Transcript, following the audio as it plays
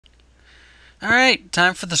Alright,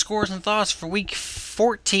 time for the scores and thoughts for week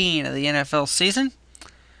 14 of the NFL season.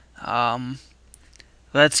 Um,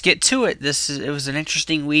 let's get to it. It was an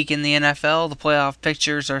interesting week in the NFL. The playoff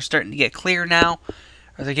pictures are starting to get clear now,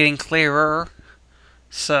 or they're getting clearer.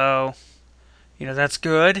 So, that's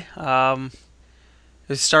good.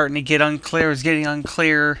 It's starting to get unclear. It was getting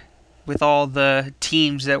unclear with all the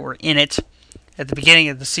teams that were in it at the beginning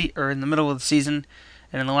of or in the middle of the season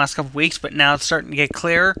and in the last couple of weeks, but now it's starting to get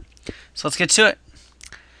clearer. So let's get to it.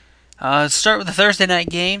 Let's start with the Thursday night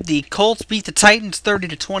game. The Colts beat the Titans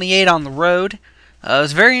 30-28 on the road. It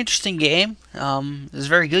was a very interesting game. It was a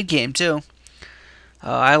very good game too.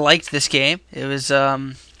 I liked this game. It was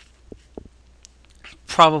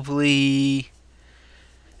probably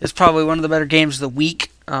one of the better games of the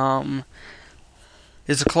week.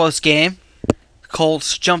 It's a close game. The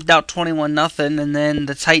Colts jumped out 21-0, and then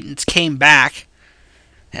the Titans came back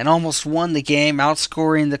and almost won the game,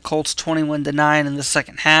 outscoring the Colts 21-9 in the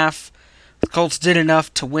second half. The Colts did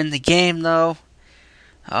enough to win the game, though.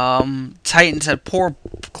 Titans had poor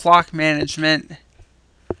clock management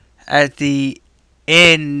at the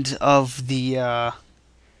end of the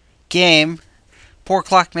game. Poor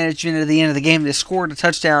clock management at the end of the game. They scored a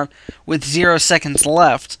touchdown with 0 seconds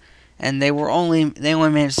left, and they only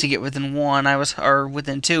managed to get within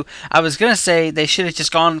within two. I was gonna say they should have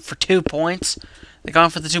just gone for 2 points. They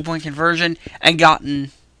gone for the 2-point conversion and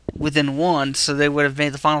gotten within one, so they would have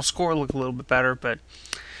made the final score look a little bit better, but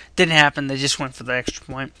didn't happen. They just went for the extra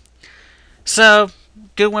point. So,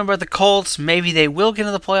 good win by the Colts. Maybe they will get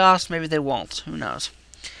into the playoffs. Maybe they won't. Who knows?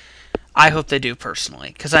 I hope they do, personally,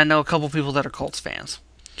 because I know a couple people that are Colts fans.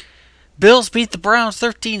 Bills beat the Browns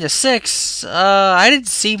 13-6. I didn't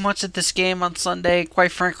see much of this game on Sunday.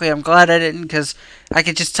 Quite frankly, I'm glad I didn't, because I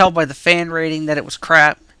could just tell by the fan rating that it was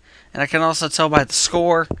crap. And I can also tell by the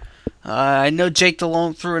score. I know Jake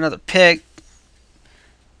Delhomme threw another pick.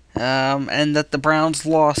 And that the Browns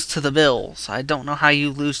lost to the Bills. I don't know how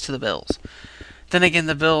you lose to the Bills. Then again,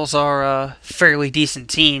 the Bills are a fairly decent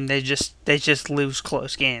team. They just lose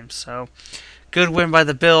close games. So, good win by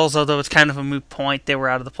the Bills, although it's kind of a moot point. They were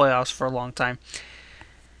out of the playoffs for a long time.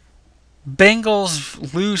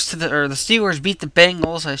 Bengals lose to the Steelers beat the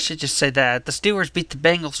Bengals. I should just say that. The Steelers beat the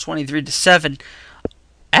Bengals 23-7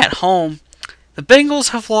 at home. The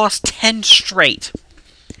Bengals have lost 10 straight.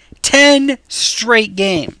 10 straight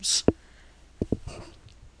games.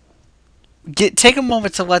 Take a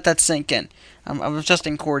moment to let that sink in. I'm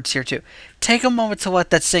adjusting chords here too. Take a moment to let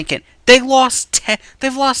that sink in. They've lost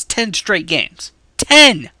 10 straight games.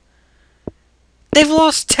 10. They've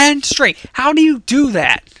lost 10 straight. How do you do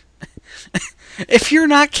that? If you're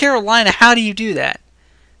not Carolina, how do you do that?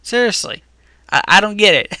 Seriously. I don't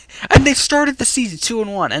get it. And they started the season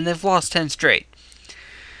 2-1 and they've lost 10 straight.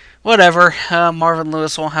 Whatever. Marvin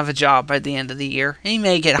Lewis won't have a job by the end of the year. He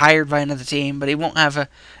may get hired by another team, but he won't have a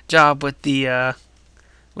job with the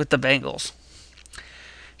Bengals.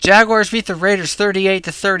 Jaguars beat the Raiders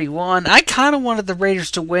 38-31. I kind of wanted the Raiders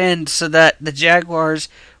to win so that the Jaguars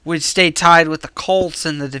would stay tied with the Colts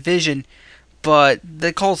in the division, but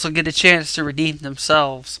the Colts will get a chance to redeem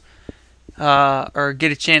themselves, or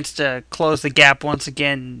get a chance to close the gap once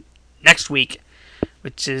again next week,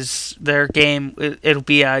 which is their game. It'll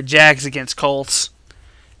be Jags against Colts.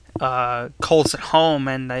 Colts at home,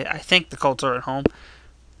 and I think the Colts are at home.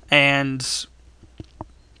 And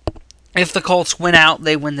if the Colts win out,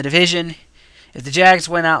 they win the division. If the Jags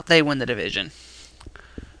win out, they win the division.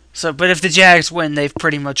 But if the Jags win, they've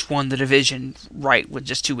pretty much won the division right with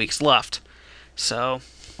just 2 weeks left. So,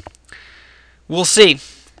 we'll see.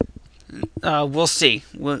 We'll see.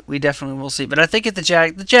 We definitely will see. But I think if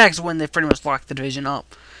the Jags win, they've pretty much locked the division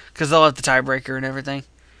up. Because they'll have the tiebreaker and everything.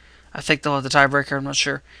 I think they'll have the tiebreaker. I'm not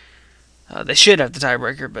sure. They should have the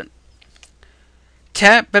tiebreaker, but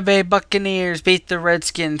Tampa Bay Buccaneers beat the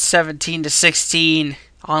Redskins 17-16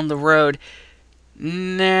 on the road.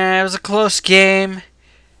 It was a close game.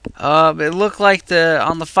 It looked like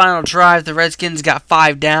on the final drive, the Redskins got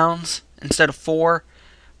 5 downs instead of 4.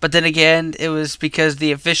 But then again, it was because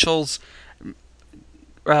the officials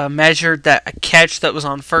measured that a catch that was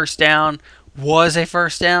on first down was a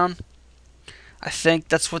first down. I think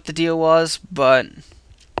that's what the deal was, but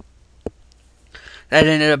that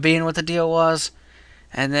ended up being what the deal was.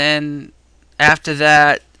 And then after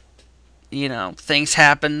that, things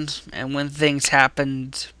happened. And when things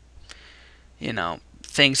happened,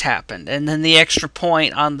 things happened. And then the extra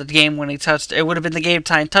point on the game-winning touchdown, it would have been the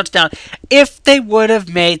game-tying touchdown if they would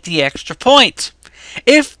have made the extra point.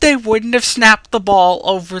 If they wouldn't have snapped the ball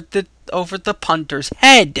over the punter's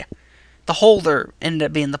head. The holder ended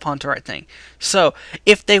up being the punter, I think. So,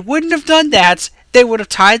 if they wouldn't have done that, they would have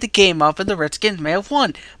tied the game up and the Redskins may have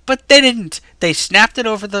won. But they didn't. They snapped it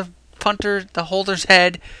over the holder's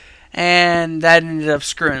head, and that ended up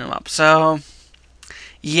screwing them up. So,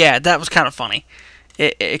 yeah, that was kind of funny.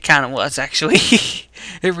 It kind of was, actually.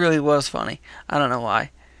 It really was funny. I don't know why.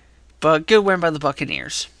 But good win by the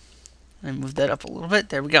Buccaneers. Let me move that up a little bit.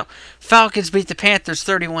 There we go. Falcons beat the Panthers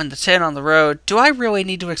 31-10 on the road. Do I really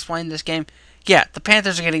need to explain this game? Yeah, the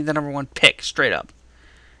Panthers are getting the number 1 pick, straight up.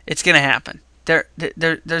 It's going to happen.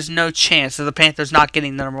 There's no chance of the Panthers not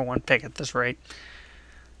getting the number 1 pick at this rate.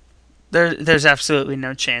 There's absolutely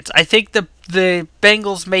no chance. I think the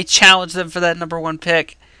Bengals may challenge them for that number 1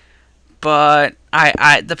 pick, but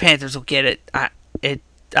the Panthers will get it.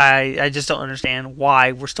 I just don't understand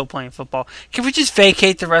why we're still playing football. Can we just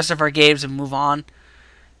vacate the rest of our games and move on,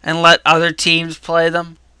 and let other teams play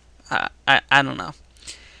them? I don't know.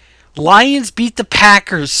 Lions beat the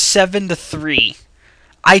Packers 7-3.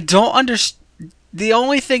 I don't understand. The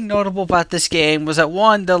only thing notable about this game was that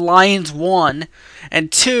 1, the Lions won,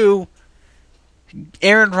 and 2,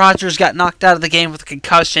 Aaron Rodgers got knocked out of the game with a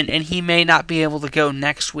concussion, and he may not be able to go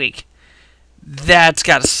next week. That's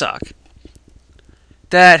gotta suck.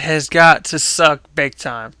 That has got to suck big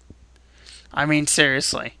time. I mean,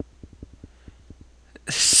 seriously.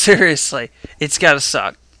 Seriously. It's gotta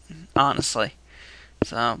suck. Honestly.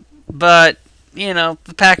 So, but, the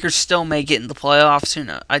Packers still may get in the playoffs. Who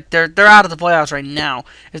knows? They're out of the playoffs right now.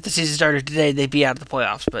 If the season started today, they'd be out of the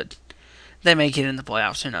playoffs, but they may get in the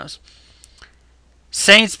playoffs. Who knows?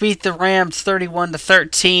 Saints beat the Rams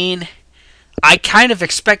 31-13. I kind of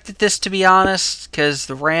expected this, to be honest, because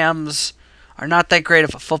the Rams are not that great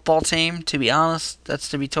of a football team, to be honest. That's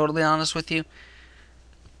to be totally honest with you.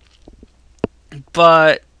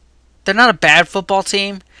 But they're not a bad football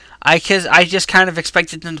team. I just kind of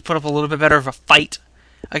expected them to put up a little bit better of a fight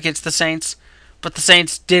against the Saints. But the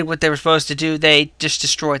Saints did what they were supposed to do. They just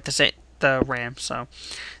destroyed the Rams. So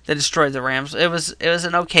they destroyed the Rams. It was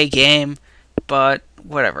an okay game, but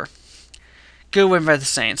whatever. Good win by the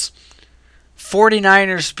Saints.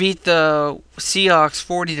 49ers beat the Seahawks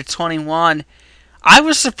 40-21. I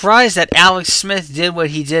was surprised that Alex Smith did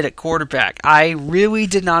what he did at quarterback. I really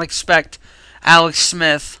did not expect Alex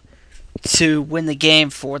Smith to win the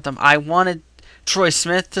game for them. I wanted Troy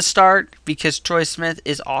Smith to start because Troy Smith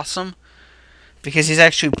is awesome. Because he's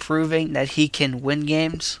actually proving that he can win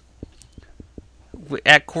games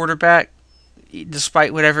at quarterback,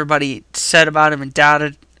 despite what everybody said about him and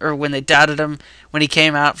doubted, or when they doubted him when he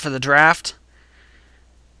came out for the draft.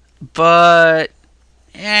 But,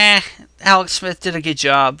 Alex Smith did a good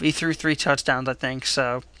job. He threw 3 touchdowns, I think,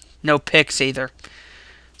 so no picks either.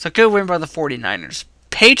 So good win by the 49ers.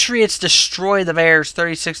 Patriots destroy the Bears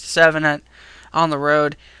 36-7 on the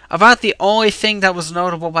road. About the only thing that was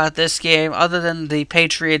notable about this game, other than the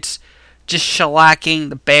Patriots just shellacking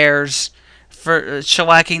the Bears, for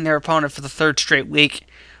shellacking their opponent for the 3rd straight week,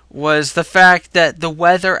 was the fact that the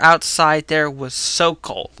weather outside there was so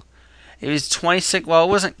cold. It was 26. Well, it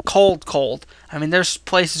wasn't cold. I mean, there's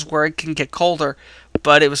places where it can get colder,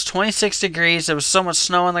 but it was 26 degrees. There was so much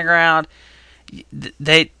snow on the ground.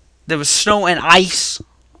 There was snow and ice,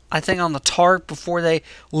 I think, on the tarp before they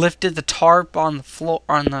lifted the tarp on the floor,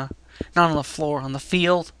 not on the floor, on the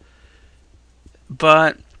field.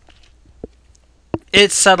 But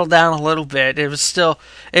it settled down a little bit. It was still,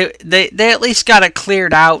 they at least got it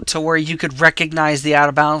cleared out to where you could recognize the out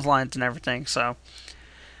of bounds lines and everything. So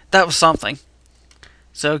that was something.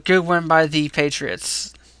 So good win by the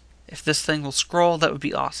Patriots. If this thing will scroll, that would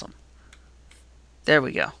be awesome. There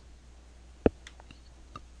we go.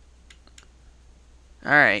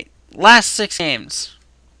 Alright. Last 6 games.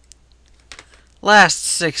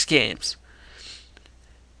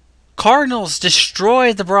 Cardinals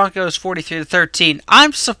destroyed the Broncos 43-13.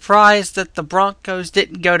 I'm surprised that the Broncos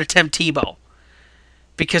didn't go to Tim Tebow.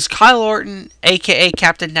 Because Kyle Orton, a.k.a.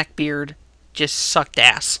 Captain Neckbeard, just sucked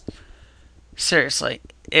ass. Seriously.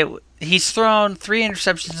 He's thrown 3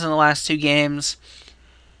 interceptions in the last 2 games.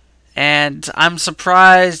 And I'm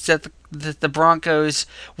surprised that the Broncos,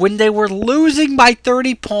 when they were losing by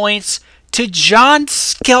 30 points to John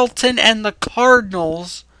Skelton and the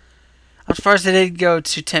Cardinals, I'm surprised they didn't go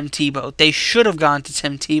to Tim Tebow. They should have gone to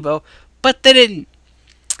Tim Tebow, but they didn't.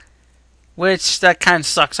 Which, that kind of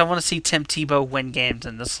sucks. I want to see Tim Tebow win games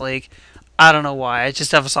in this league. I don't know why. I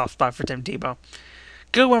just have a soft spot for Tim Tebow.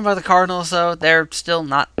 Good win by the Cardinals, though. They're still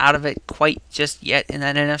not out of it quite just yet in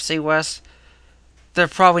that NFC West. They're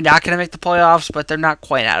probably not going to make the playoffs, but they're not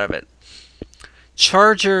quite out of it.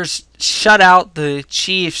 Chargers shut out the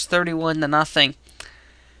Chiefs 31-0.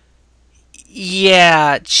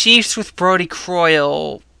 Yeah, Chiefs with Brody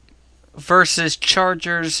Croyle versus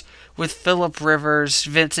Chargers with Phillip Rivers,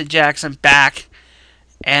 Vincent Jackson back,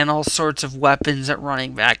 and all sorts of weapons at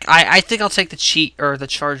running back. I think I'll take the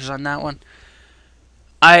Chargers on that one.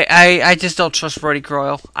 I just don't trust Brody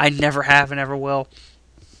Croyle. I never have and never will.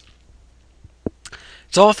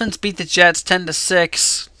 Dolphins beat the Jets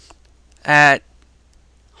 10-6 at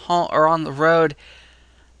home or on the road.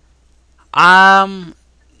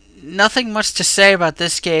 Nothing much to say about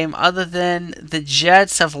this game other than the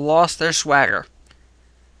Jets have lost their swagger.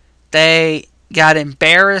 They got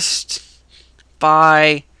embarrassed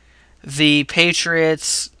by the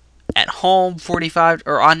Patriots at home 45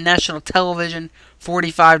 or on national television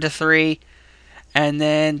 45-3, and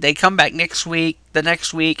then they come back the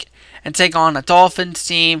next week and take on a Dolphins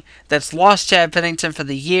team that's lost Chad Pennington for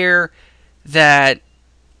the year, that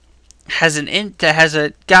has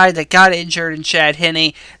a guy that got injured in Chad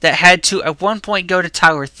Henne, that had to at one point go to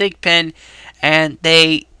Tyler Thigpen, and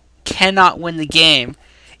they cannot win the game,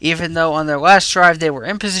 even though on their last drive they were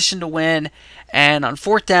in position to win, and on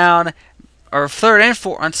fourth down or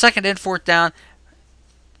on second and fourth down,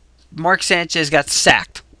 Mark Sanchez got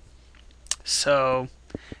sacked. So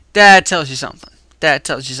that tells you something.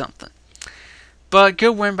 But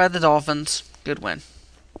good win by the Dolphins. Good win.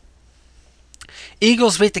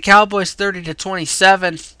 Eagles beat the Cowboys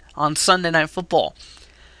 30-27 on Sunday Night Football.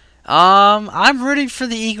 I'm rooting for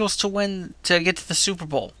the Eagles to win, to get to the Super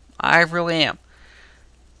Bowl. I really am.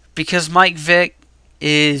 Because Mike Vick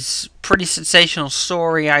is pretty sensational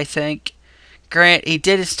story, I think. Grant, he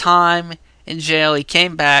did his time in jail. He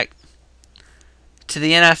came back to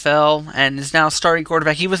the NFL and is now starting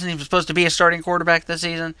quarterback. He wasn't even supposed to be a starting quarterback this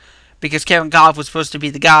season because Kevin Kolb was supposed to be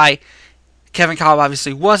the guy. Kevin Kolb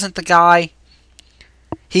obviously wasn't the guy.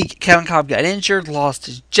 Kevin Kolb got injured, lost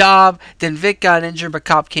his job. Then Vick got injured, but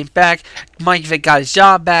Kolb came back. Mike Vick got his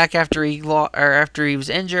job back after he was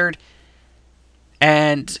injured,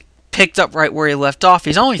 and picked up right where he left off.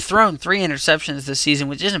 He's only thrown 3 interceptions this season,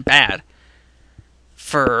 which isn't bad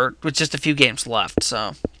with just a few games left.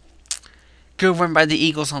 So good win by the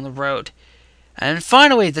Eagles on the road. And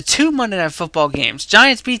finally, the 2 Monday Night Football games.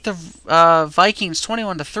 Giants beat the Vikings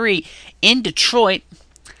 21-3 in Detroit.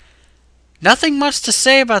 Nothing much to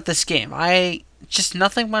say about this game.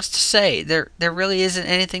 Nothing much to say. There really isn't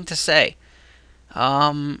anything to say.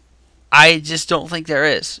 I just don't think there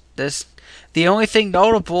is. There are only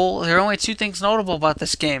 2 things notable about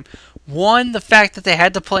this game. One, the fact that they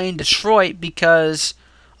had to play in Detroit because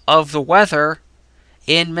of the weather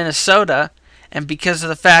in Minnesota, and because of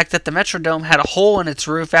the fact that the Metrodome had a hole in its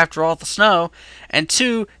roof after all the snow. And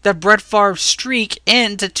 2, that Brett Favre's streak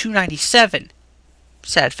ends at 297.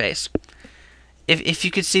 Sad face. If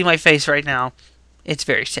you could see my face right now, it's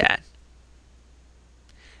very sad.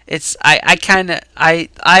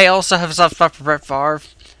 I also have a soft spot for Brett Favre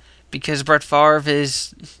because Brett Favre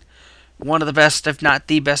is one of the best, if not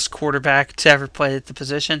the best, quarterback to ever play at the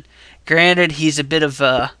position. Granted, he's a bit of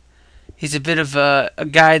a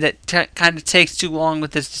guy that kind of takes too long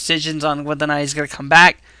with his decisions on whether or not he's going to come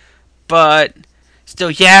back, but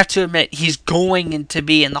still, you have to admit he's going to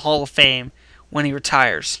be in the Hall of Fame when he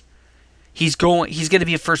retires. He's going to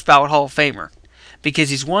be a first ballot Hall of Famer because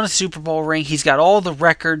he's won a Super Bowl ring. He's got all the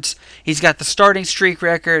records. He's got the starting streak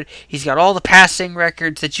record. He's got all the passing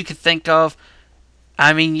records that you could think of.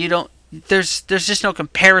 I mean, there's just no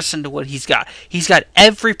comparison to what he's got. He's got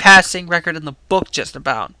every passing record in the book just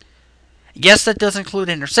about. Yes, that does include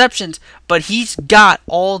interceptions, but he's got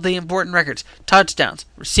all the important records. Touchdowns,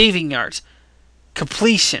 receiving yards,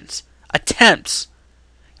 completions, attempts,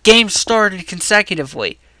 games started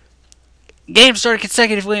consecutively,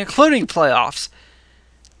 including playoffs.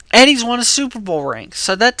 And he's won a Super Bowl ring,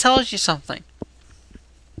 so that tells you something.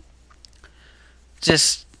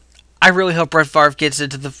 I really hope Brett Favre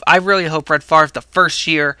the first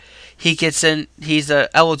year he gets in, he's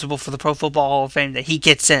eligible for the Pro Football Hall of Fame, that he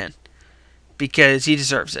gets in. Because he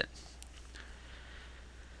deserves it.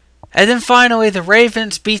 And then finally, the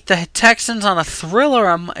Ravens beat the Texans in a thriller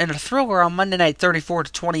on Monday night,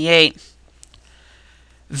 34-28.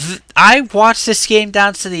 I watched this game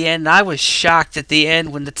down to the end, and I was shocked at the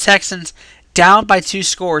end when the Texans, down by 2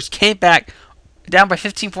 scores, came back down by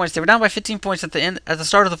 15 points. They were down by 15 points at the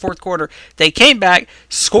start of the fourth quarter. They came back,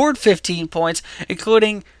 scored 15 points,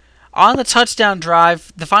 including on the touchdown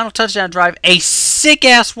drive, the final touchdown drive, a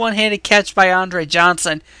sick-ass one-handed catch by Andre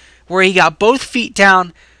Johnson, where he got both feet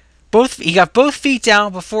down. He got both feet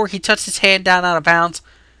down before he touched his hand down out of bounds.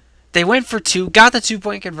 They went for 2, got the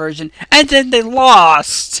 2-point conversion, and then they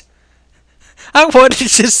lost. I wanted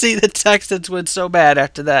to see the Texans win so bad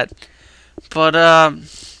after that, but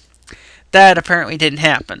that apparently didn't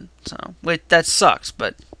happen. So that sucks,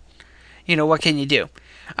 but what can you do?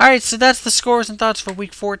 Alright, so that's the scores and thoughts for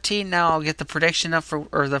Week 14. Now I'll get the prediction up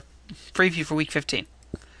or the preview for Week 15.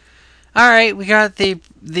 Alright, we got the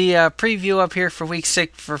preview up here for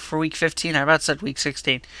for Week 15. I about said Week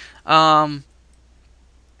 16.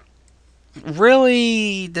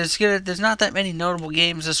 Really, there's not that many notable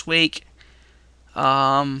games this week.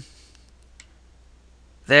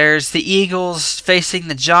 There's the Eagles facing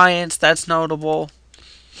the Giants. That's notable.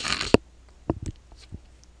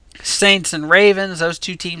 Saints and Ravens. Those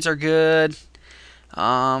two teams are good.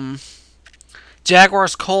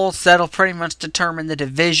 Jaguars Colts. That'll pretty much determine the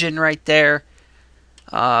division right there.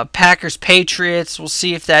 Packers Patriots. We'll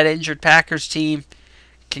see if that injured Packers team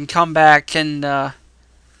can come back and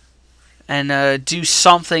do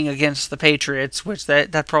something against the Patriots, which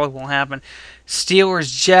that probably won't happen.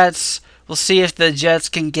 Steelers Jets. We'll see if the Jets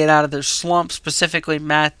can get out of their slump, specifically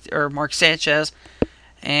Mark Sanchez.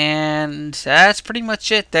 And that's pretty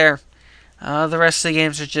much it there. The rest of the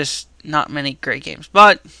games are just not many great games.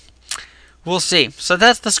 But we'll see. So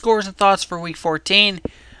that's the scores and thoughts for Week 14.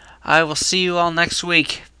 I will see you all next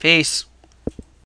week. Peace.